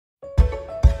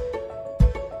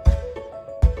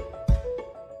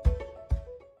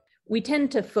we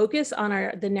tend to focus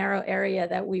on the narrow area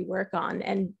that we work on,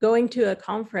 and going to a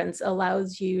conference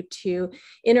allows you to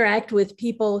interact with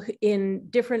people in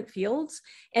different fields.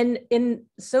 And in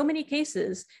so many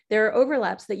cases, there are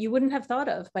overlaps that you wouldn't have thought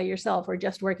of by yourself or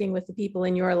just working with the people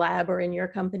in your lab or in your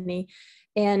company.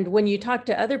 And when you talk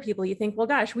to other people, you think, well,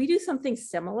 gosh, we do something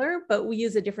similar, but we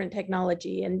use a different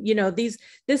technology. And, you know, this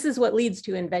is what leads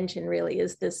to invention, really,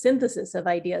 is the synthesis of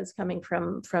ideas coming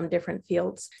from different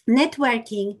fields.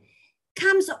 Networking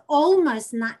comes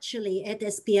almost naturally at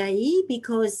SPIE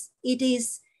because it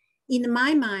is, in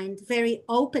my mind, very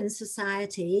open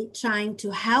society trying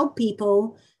to help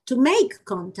people to make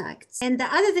contacts. And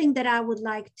the other thing that I would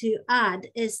like to add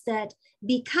is that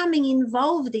becoming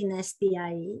involved in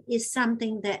SPIE is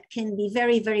something that can be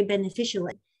very, very beneficial.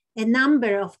 A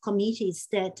number of committees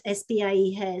that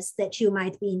SPIE has that you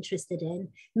might be interested in: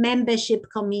 membership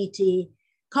committee,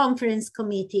 conference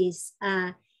committees,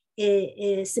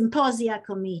 a symposia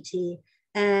committee,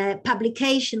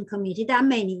 publication committee. There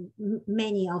are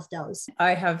many of those.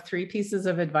 I have 3 pieces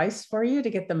of advice for you to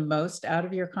get the most out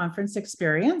of your conference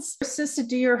experience. First is to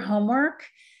do your homework.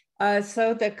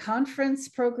 So the conference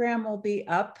program will be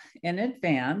up in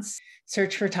advance.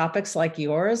 Search for topics like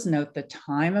yours, note the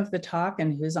time of the talk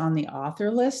and who's on the author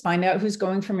list. Find out who's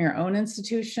going from your own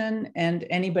institution and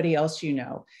anybody else you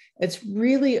know. It's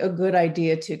really a good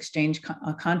idea to exchange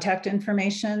contact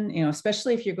information, you know,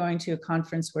 especially if you're going to a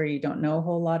conference where you don't know a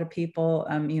whole lot of people.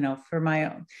 You know, for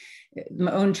my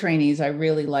own trainees, I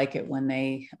really like it when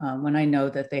when I know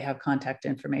that they have contact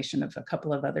information of a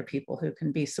couple of other people who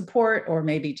can be support, or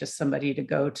maybe just somebody to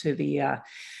go to the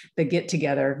get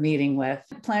together meeting with.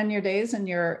 Plan your days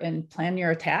and plan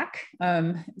your attack.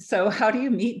 So how do you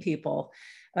meet people?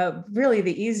 Really,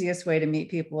 the easiest way to meet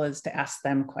people is to ask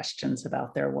them questions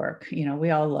about their work. You know, we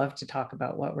all love to talk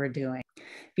about what we're doing.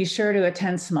 Be sure to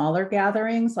attend smaller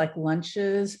gatherings like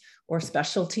lunches or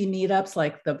specialty meetups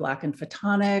like the Black in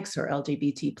Photonics or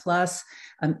LGBT+.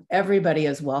 Everybody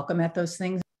is welcome at those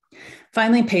things.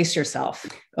 Finally, pace yourself.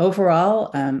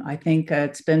 Overall, I think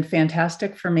it's been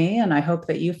fantastic for me, and I hope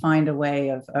that you find a way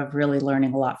of really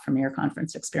learning a lot from your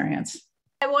conference experience.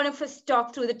 I want to first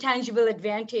talk through the tangible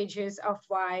advantages of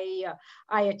why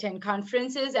I attend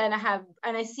conferences, and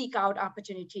I seek out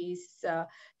opportunities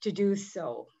to do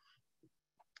so.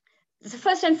 So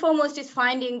first and foremost is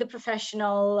finding the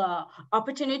professional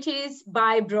opportunities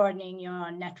by broadening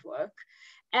your network.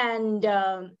 And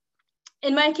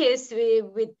in my case,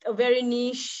 with a very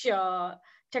niche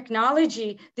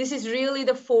technology, this is really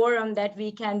the forum that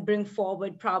we can bring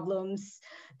forward problems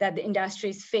that the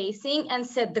industry is facing and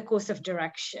set the course of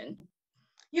direction.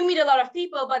 You meet a lot of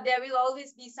people, but there will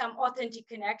always be some authentic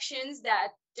connections that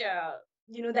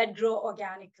that grow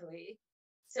organically.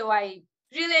 So I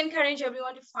really encourage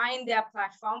everyone to find their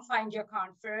platform, find your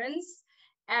conference,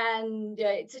 and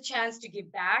it's a chance to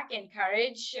give back,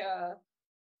 encourage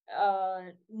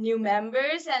new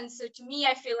members. And so to me,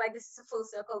 I feel like this is a full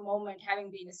circle moment,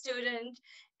 having been a student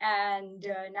and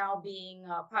now being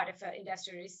part of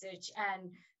industry research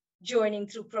and joining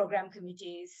through program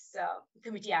committees,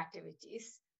 committee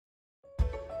activities.